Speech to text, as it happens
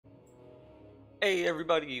Hey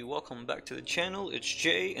everybody, welcome back to the channel. It's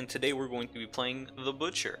Jay, and today we're going to be playing the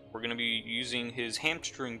Butcher. We're going to be using his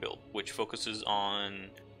hamstring build, which focuses on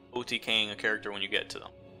OTKing a character when you get to them.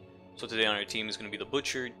 So today on our team is going to be the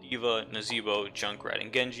Butcher, D.Va, Nazeebo, Junkrat,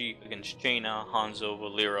 and Genji against Jaina, Hanzo,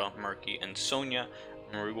 Valeera, Murky, and Sonya,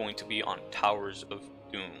 and we're going to be on Towers of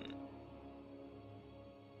Doom.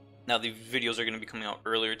 Now the videos are going to be coming out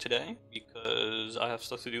earlier today because I have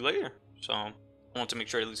stuff to do later, so I want to make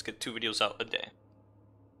sure I at least get 2 videos out a day.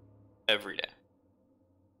 Every day.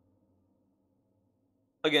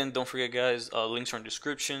 Again, don't forget guys, links are in the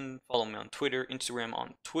description. Follow me on Twitter, Instagram,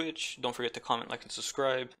 on Twitch. Don't forget to comment, like, and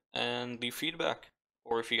subscribe, and leave feedback.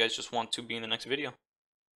 Or if you guys just want to be in the next video,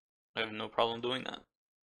 I have no problem doing that.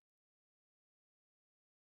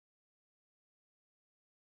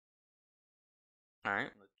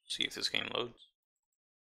 Alright, let's see if this game loads.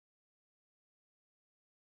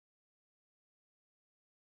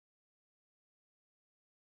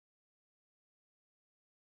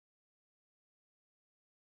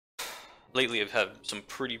 Lately I've had some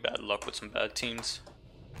pretty bad luck with some bad teams.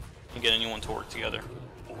 Can't get anyone to work together.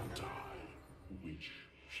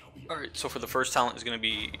 Alright, so for the first talent is going to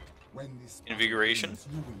be Invigoration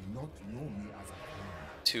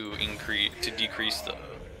to decrease the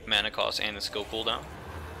mana cost and the skill cooldown.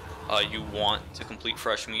 You want to complete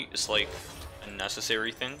fresh meat, it's like a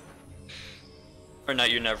necessary thing. Or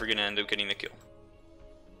not, you're never going to end up getting the kill.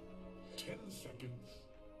 10 seconds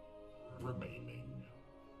remaining.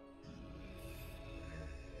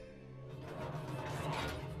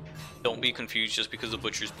 Don't be confused, just because the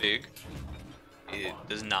Butcher's big, it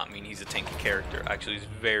does not mean he's a tanky character. Actually, he's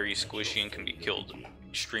very squishy and can be killed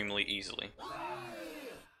extremely easily.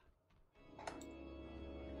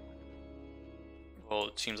 Well,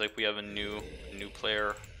 it seems like we have a new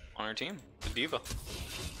player on our team, with D.Va.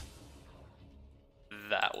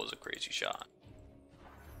 That was a crazy shot.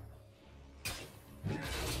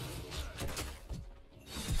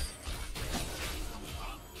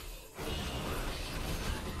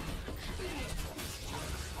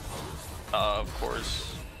 Of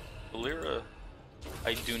course, Valeera.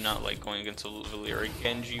 I do not like going against Valeera.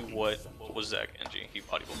 Genji, what was that, Genji? He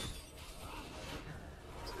bodybuilded.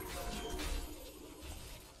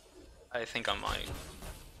 I think I might.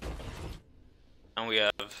 And we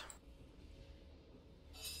have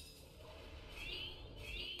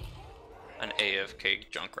an AFK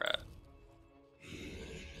Junkrat.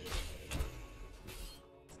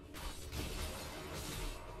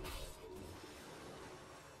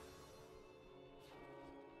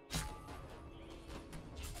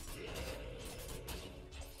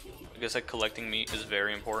 I guess like collecting meat is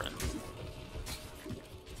very important.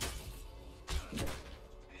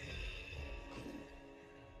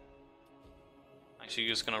 Actually,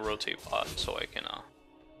 just gonna rotate bot so I can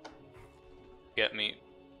get meat.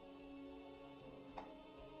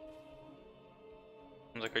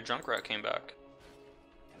 Seems like our Junkrat came back.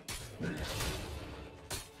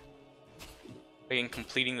 Again,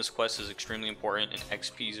 completing this quest is extremely important, and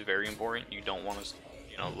XP is very important. You don't want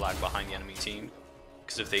to, lag behind the enemy team.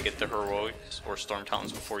 Because if they get the heroics or storm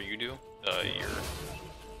talents before you do, you're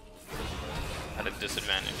at a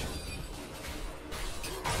disadvantage.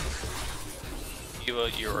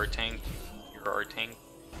 D.Va, you're our tank. You're our tank.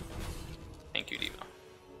 Thank you, D.Va.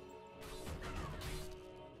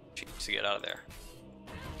 She needs to get out of there.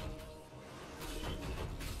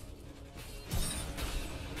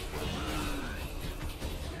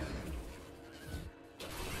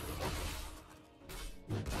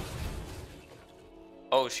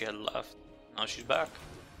 Oh, she had left. Now she's back.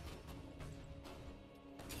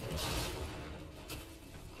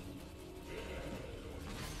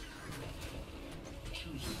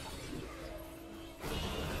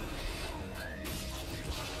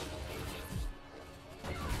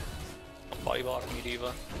 Body block me,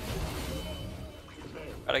 D.Va.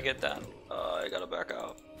 Gotta get that. I gotta back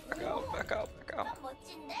out. Back out, back out, back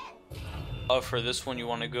out. For this one, you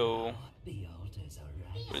want to go.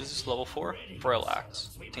 What is this, level 4? Frail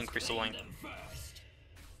Axe to increase the length.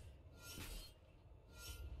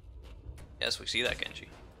 Yes, we see that, Genji.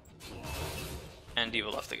 And D.Va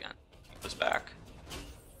left again. D.Va's back.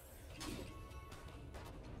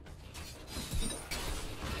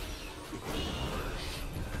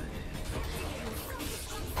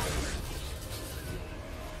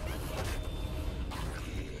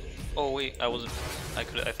 Oh wait, I wasn't. I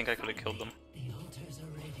think I could have killed them.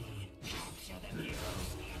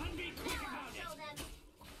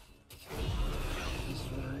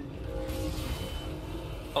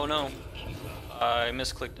 Oh no, I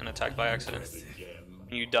misclicked an attack by accident.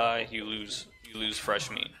 When you die, you lose fresh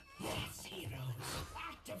meat.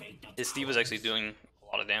 His Steve is actually doing a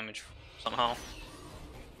lot of damage somehow.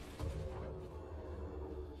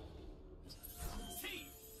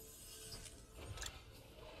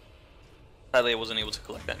 Sadly, I wasn't able to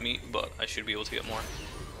collect that meat, but I should be able to get more.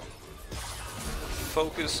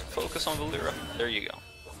 Focus on Valeera. There you go.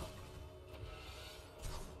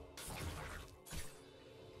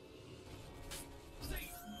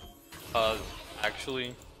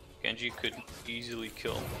 Actually, Genji could easily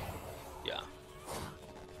kill. Yeah.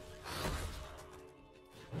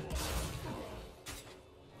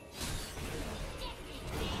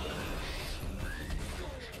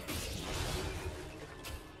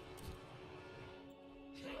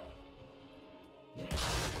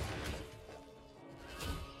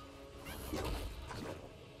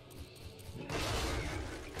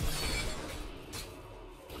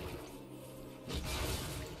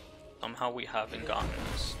 Somehow we haven't gotten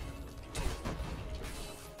this.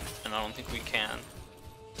 And I don't think we can.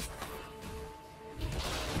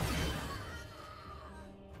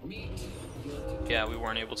 Yeah, we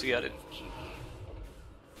weren't able to get it.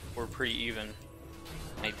 We're pretty even.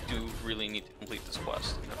 I do really need to complete this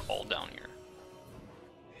quest. They're all down here.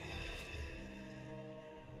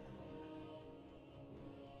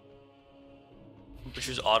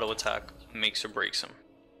 Butcher's auto attack makes or breaks him.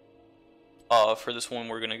 For this one,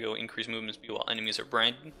 we're gonna go increase movement speed while enemies are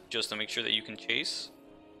branded, just to make sure that you can chase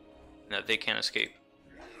and that they can't escape.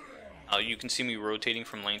 You can see me rotating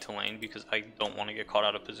from lane to lane because I don't want to get caught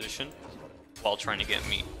out of position while trying to get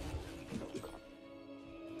meat.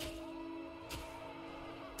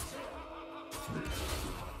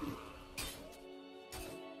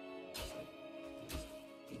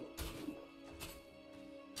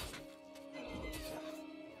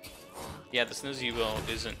 Yeah, this Nazeebo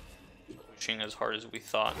isn't pushing as hard as we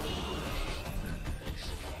thought.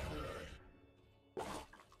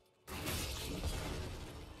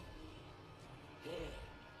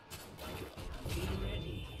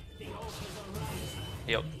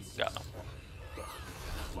 Yep, got him.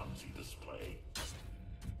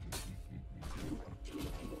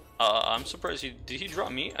 I'm surprised did he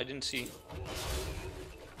drop me? I didn't see.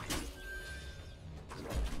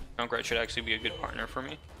 Junkrat should actually be a good partner for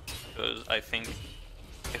me, because I think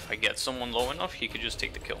if I get someone low enough, he could just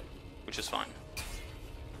take the kill, which is fine.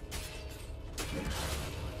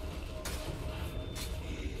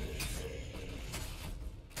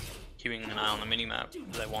 Keeping an eye on the minimap,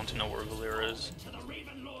 because I want to know where Valeera is.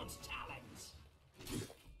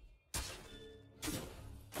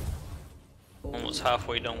 Almost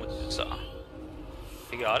halfway done with this.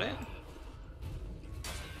 He got it?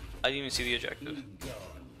 I didn't even see the objective.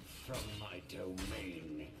 From my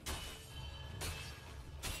domain.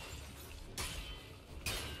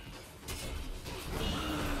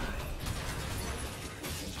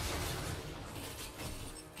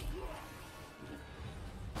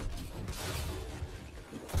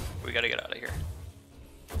 We gotta get out of here.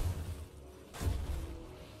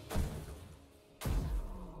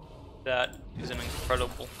 That is an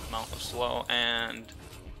incredible amount of slow, and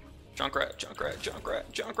Junkrat,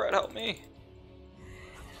 help me!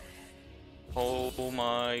 Oh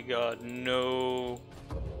my god, no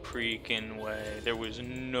freaking way. There was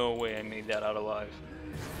no way I made that out alive.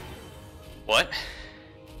 What?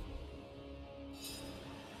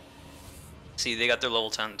 See, they got their level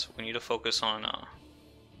 10s. We need to focus on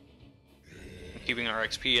keeping our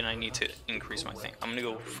XP, and I need to increase my thing. I'm gonna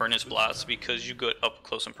go Furnace Blast because you get up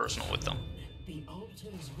close and personal with them. The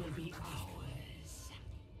altars will be ours.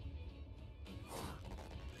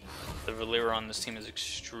 The Valeera on this team is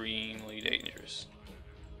extremely dangerous.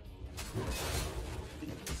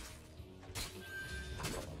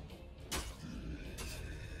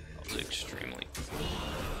 That was extremely.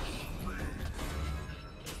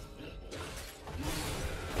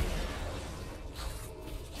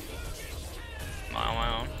 Am I on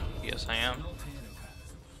my own? Yes, I am.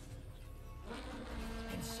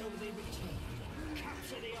 And so they return.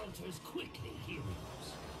 Capture the altars quickly, heroes.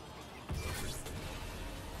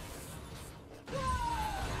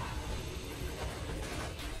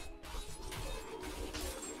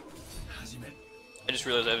 I just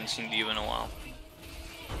realized I haven't seen D.Va in a while.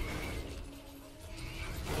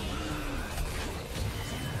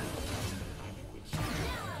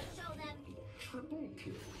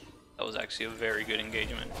 That was actually a very good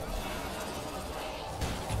engagement.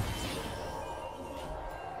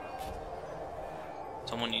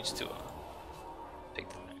 Someone needs to take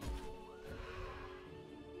the thing.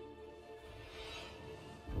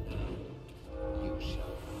 You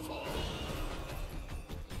shall fall.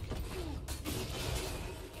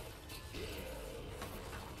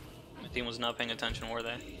 My team was not paying attention, were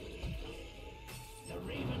they? The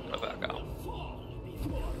Raven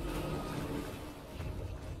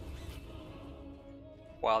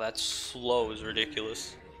Wow, that slow is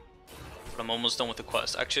ridiculous. But I'm almost done with the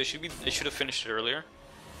quest. Actually, I should have finished it earlier.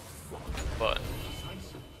 But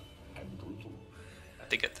I have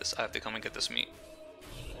to get this. I have to come and get this meat.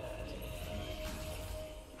 I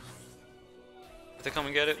have to come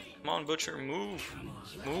and get it. Come on, Butcher, move.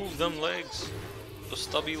 Move them legs. Those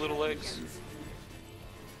stubby little legs.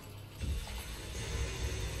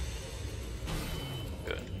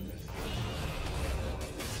 Good.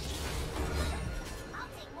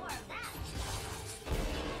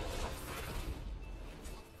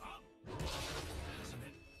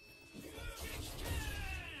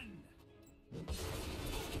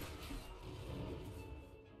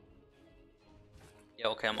 Yeah,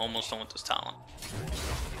 okay, I'm almost done with this talent.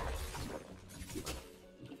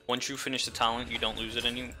 Once you finish the talent, you don't lose it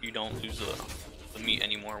you don't lose the meat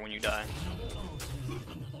anymore when you die.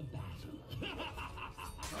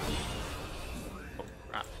 Oh,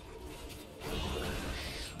 crap.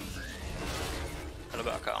 Gotta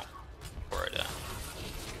back out before I die.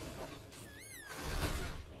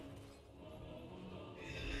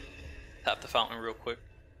 Tap the fountain real quick.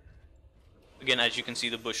 Again, as you can see,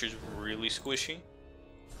 the Butcher's really squishy.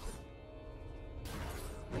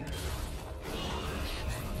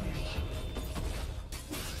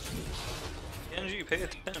 Genji, pay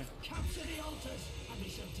attention. Capture the altars, and we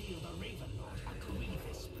shall deal the Raven Lord a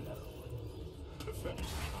grievous blow. Pathetic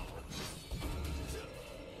cowards.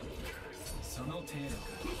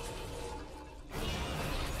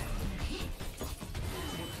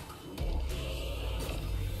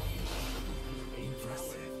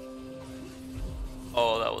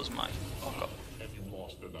 Oh, that was mine. Have you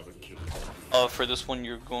lost another kill? For this one,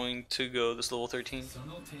 you're going to go this level 13.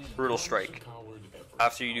 Brutal Strike.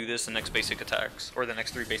 After you do this, the next basic attacks, or the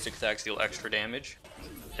next 3 basic attacks, deal extra damage.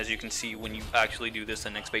 As you can see, when you actually do this, the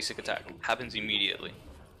next basic attack happens immediately.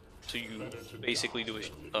 So you basically do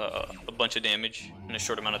a bunch of damage in a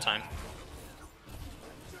short amount of time.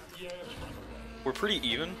 We're pretty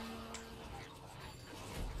even.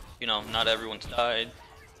 You know, not everyone's died.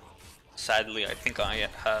 Sadly, I think I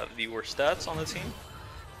have the worst stats on the team.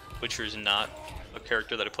 Butcher is not a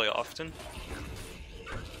character that I play often.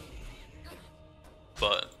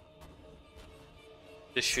 But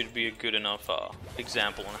this should be a good enough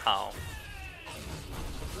example on how.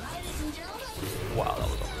 Wow, that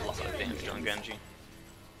was a lot of damage on Genji.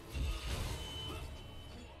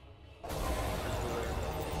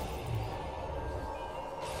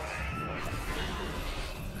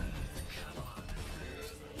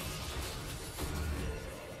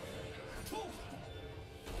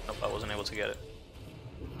 Nope, I wasn't able to get it.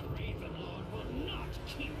 Raven Lord will not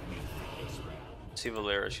keep me from this realm. See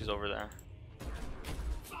Valera, she's over there.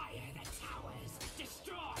 Fire the towers,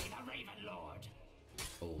 destroy the Raven Lord.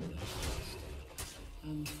 Oh,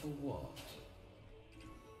 and for what?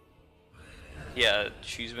 Yeah,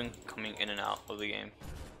 she's been coming in and out of the game.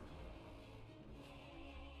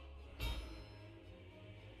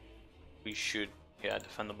 We should, yeah,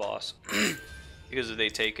 defend the boss. Because if they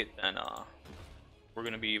take it, then we're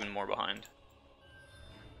gonna be even more behind.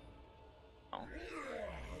 Oh.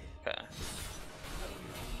 Okay.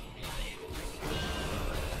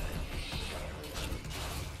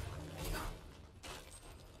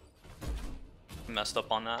 Messed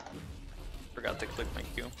up on that. Forgot to click my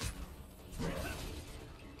Q.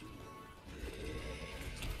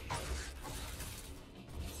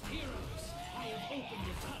 Heroes, I have opened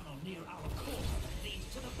a tunnel near our core that leads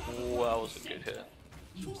to the battle. Ooh, that was a good hit.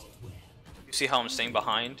 Use it well. You see how I'm staying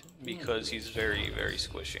behind? Because he's very, very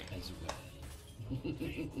squishy.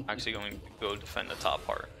 I'm actually going to go defend the top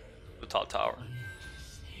part, the top tower.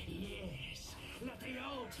 Yes, let the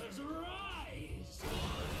altars rise.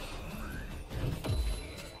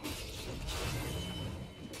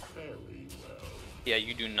 Very well. Yeah,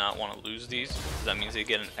 you do not want to lose these, because that means they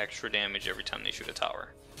get an extra damage every time they shoot a tower.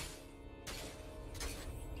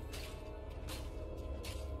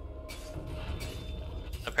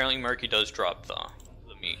 Apparently Murky does drop the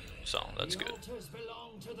meat, so that's The good. altars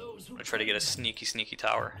belong to those who I'm gonna try to get a sneaky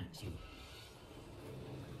tower.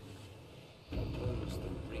 Oppose the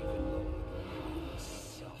Raven Lord.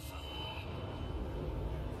 suffer.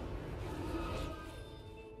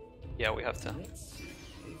 Yeah, we have to Let's see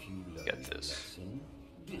if you learn get your this. lesson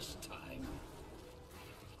this time.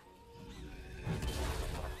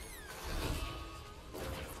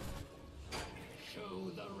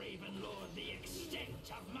 Show the Raven Lord the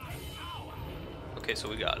extent of my power. Okay, so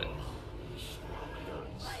we got it.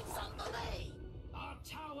 Lights on the way. Our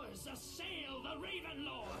towers assail the Raven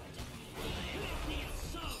Lord. Let the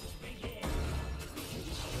assault begin.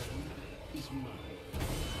 Is mine.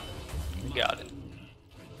 We got it.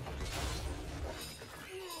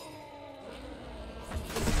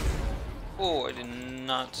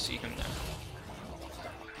 not see him there.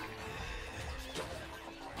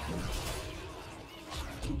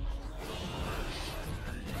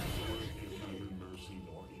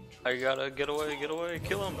 I gotta get away,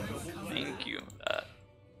 kill him. Thank you. That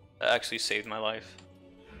actually saved my life.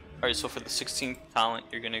 Alright, so for the 16th talent,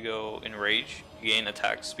 you're gonna go Enrage, gain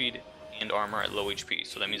attack speed and armor at low HP.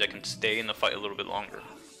 So that means I can stay in the fight a little bit longer.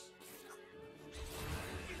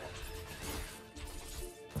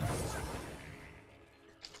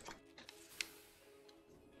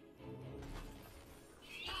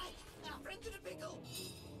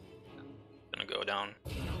 Gonna go down.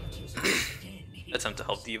 Attempt to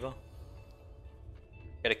help D.Va.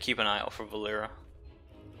 Gotta keep an eye out for Valeera.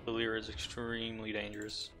 Valeera is extremely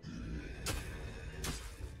dangerous.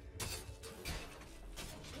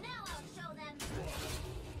 Now I'll show them.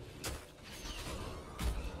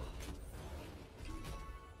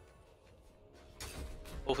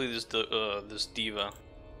 Hopefully this D.Va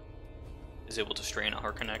is able to strain out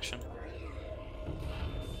her connection.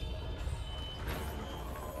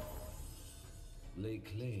 Lay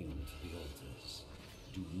claim to the altars.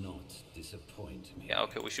 Do not disappoint me. Yeah,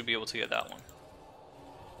 okay, we should be able to get that one.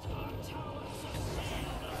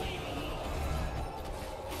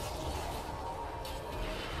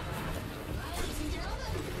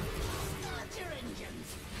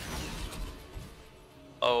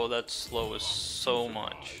 Oh, that slow is so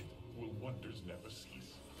much. Will wonders never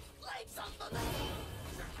cease? Lights on the lane.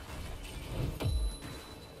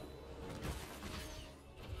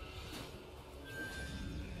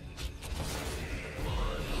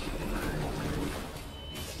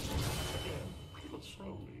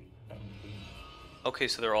 Okay,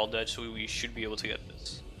 so they're all dead, so we should be able to get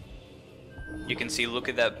this. You can see, look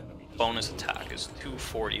at that bonus attack, is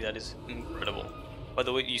 240, that is incredible. By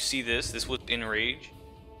the way, you see this was Enrage.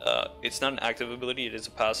 It's not an active ability, it is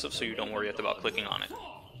a passive, so you don't worry about clicking on it.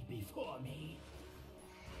 Fall before me.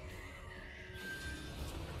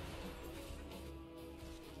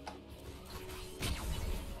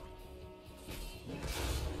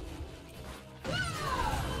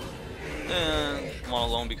 I'm all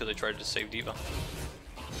alone because I tried to save D.Va.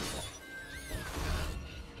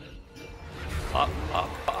 Pop, pop,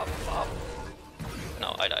 pop, pop.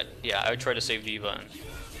 No, I died. Yeah, I tried to save D.Va and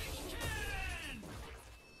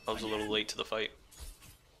I was a little late to the fight.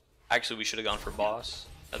 Actually, we should have gone for boss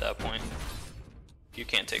at that point. You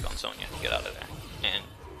can't take on Sonya. Get out of there. And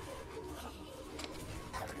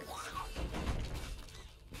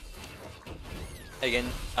again,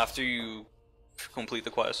 after you complete the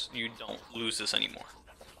quest, you don't lose this anymore.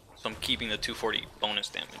 So I'm keeping the 240 bonus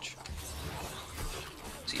damage.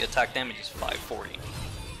 See, attack damage is 540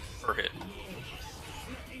 per hit.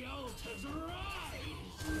 The altars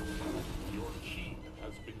rise. Your king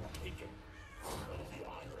has been taken.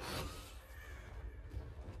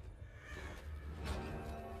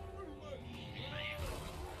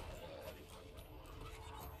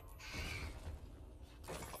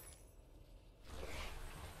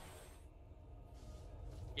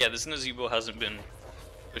 Yeah, this Nazeebo hasn't been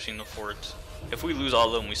pushing the forts. If we lose all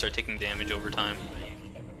of them, we start taking damage over time.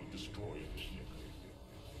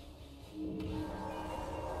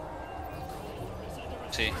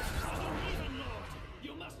 See?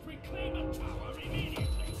 You must reclaim a tower immediately.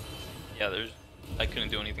 Yeah, I couldn't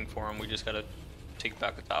do anything for him. We just gotta take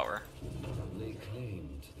back the tower. Lay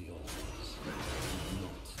claim to the altars. Do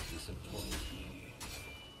not disappoint me.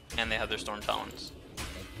 And they have their Storm Talons.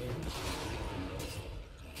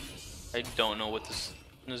 I don't know what this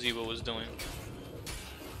Nazeebo was doing.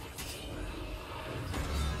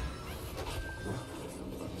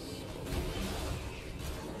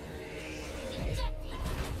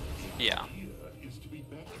 Yeah.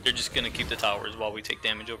 They're just gonna keep the towers while we take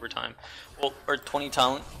damage over time. Well, our 20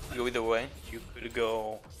 talent, you go either way. You could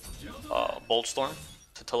go Bolt Storm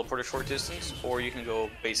to teleport a short distance, or you can go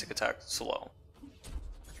basic attack slow.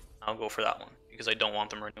 I'll go for that one, because I don't want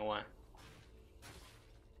them running away.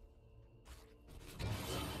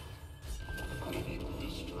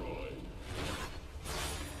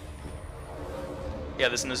 Yeah,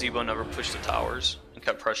 this Nazeebo never pushed the towers and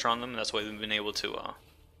kept pressure on them. That's why they've been able to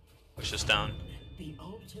push us down. The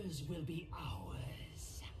altars will be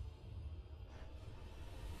ours.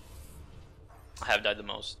 I have died the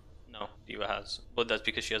most. No, D.Va has. But that's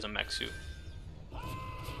because she has a mech suit.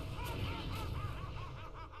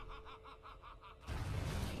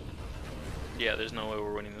 Yeah, there's no way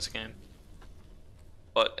we're winning this game.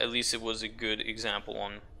 But at least it was a good example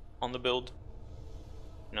on the build.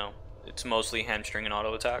 No, it's mostly hamstring and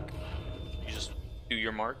auto attack. You just do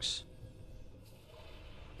your marks.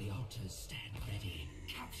 The altars stand ready.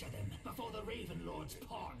 Capture them before the Raven Lord's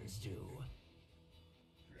pawns do.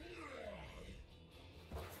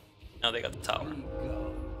 Now they got the tower. Be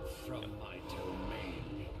gone from my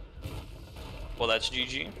domain. Well, that's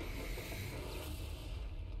GG.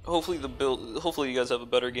 Hopefully hopefully you guys have a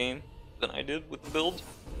better game than I did with the build.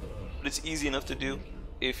 But it's easy enough to do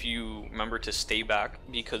if you remember to stay back,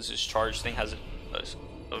 because his charge thing has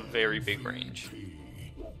a very big range.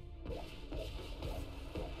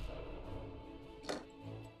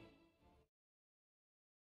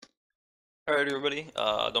 Alright everybody,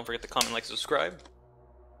 don't forget to comment, like, subscribe.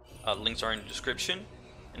 Links are in the description,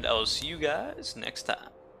 and I will see you guys next time.